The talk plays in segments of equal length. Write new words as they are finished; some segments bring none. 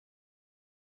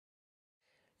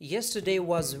Yesterday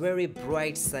was very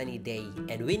bright sunny day,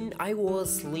 and when I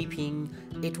was sleeping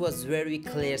it was very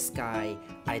clear sky.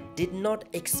 I did not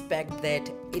expect that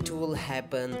it will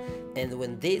happen, and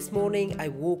when this morning I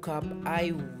woke up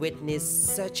I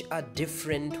witnessed such a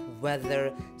different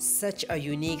weather, such a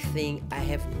unique thing I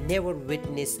have never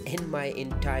witnessed in my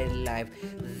entire life.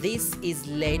 This is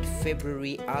late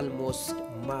February, almost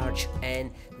March,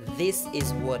 and this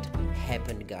is what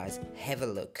happened, guys. Have a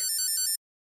look.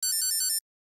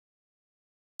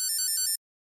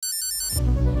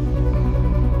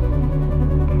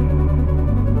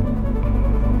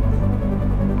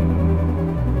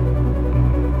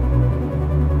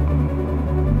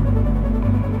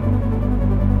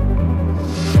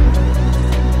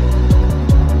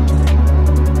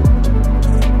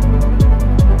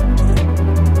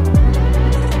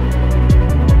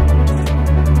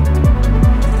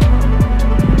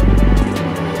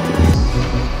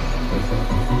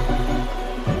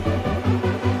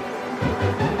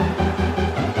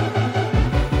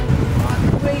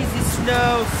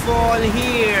 Snowfall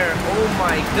here. Oh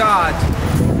my god,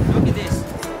 look at this.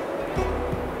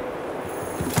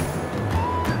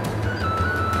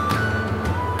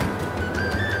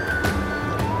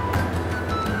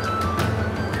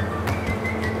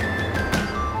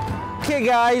 Okay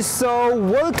guys, so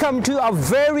welcome to a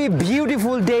very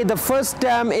beautiful day, the first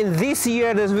time in this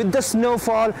year with the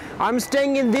snowfall. I'm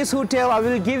staying in this hotel. I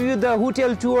will give you the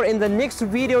hotel tour in the next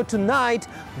video tonight,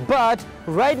 but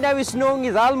right now it's snowing.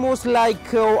 Is almost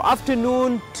like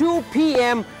afternoon 2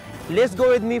 p.m. Let's go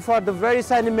with me for the very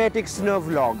cinematic snow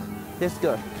vlog. Let's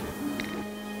go.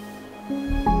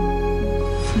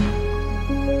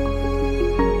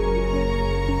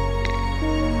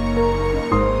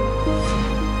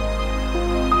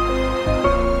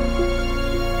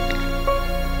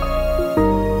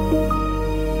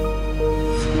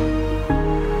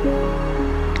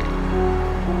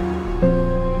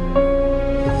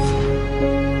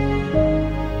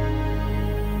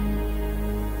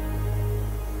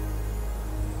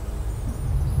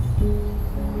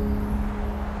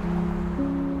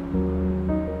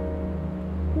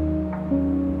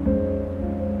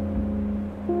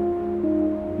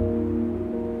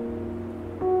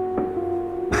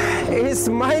 It's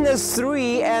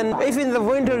 -3, and if in the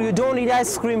winter you don't eat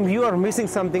ice cream, you are missing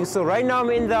something. So right now I'm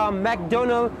in the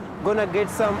McDonald's, gonna get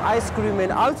some ice cream,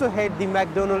 and also had the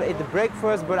McDonald's at the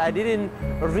breakfast, but I didn't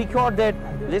record that.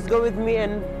 Let's go with me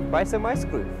and buy some ice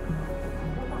cream.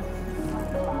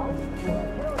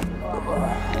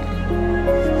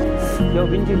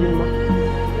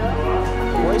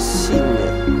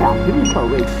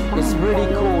 It's really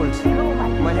cold.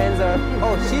 My hands are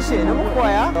oh,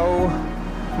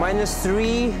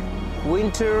 -3,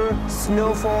 winter,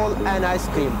 snowfall, and ice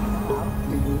cream.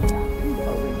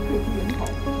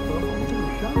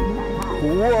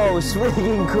 Whoa, it's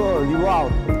freaking cold.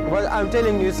 Wow. Well, I'm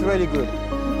telling you, it's really good.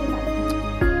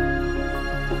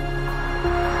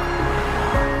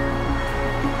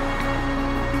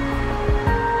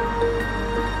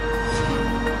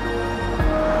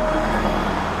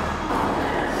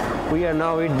 We are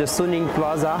now at the Suning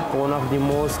Plaza, one of the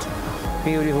most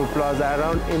beautiful plaza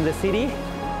around in the city,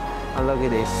 and look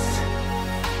at this.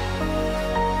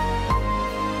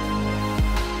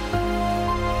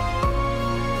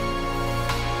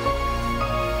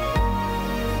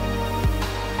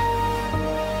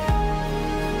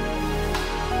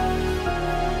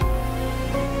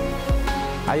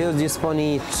 I use this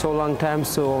funny so long time,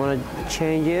 so I want to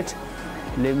change it.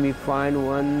 Let me find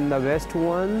one, the best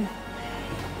one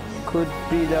could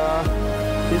be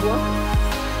this one.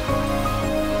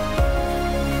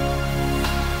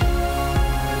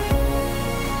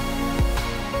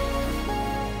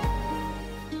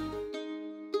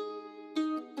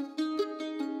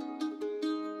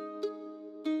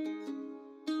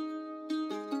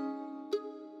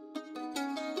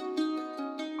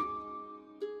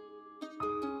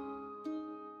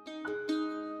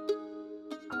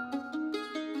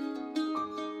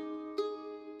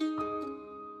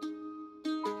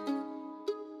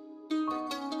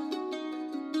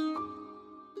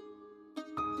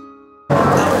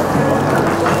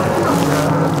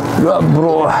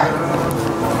 Bro,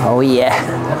 oh yeah,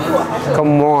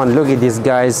 come on, look at this,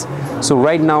 guys. So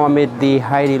right now I'm at the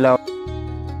Haidilao.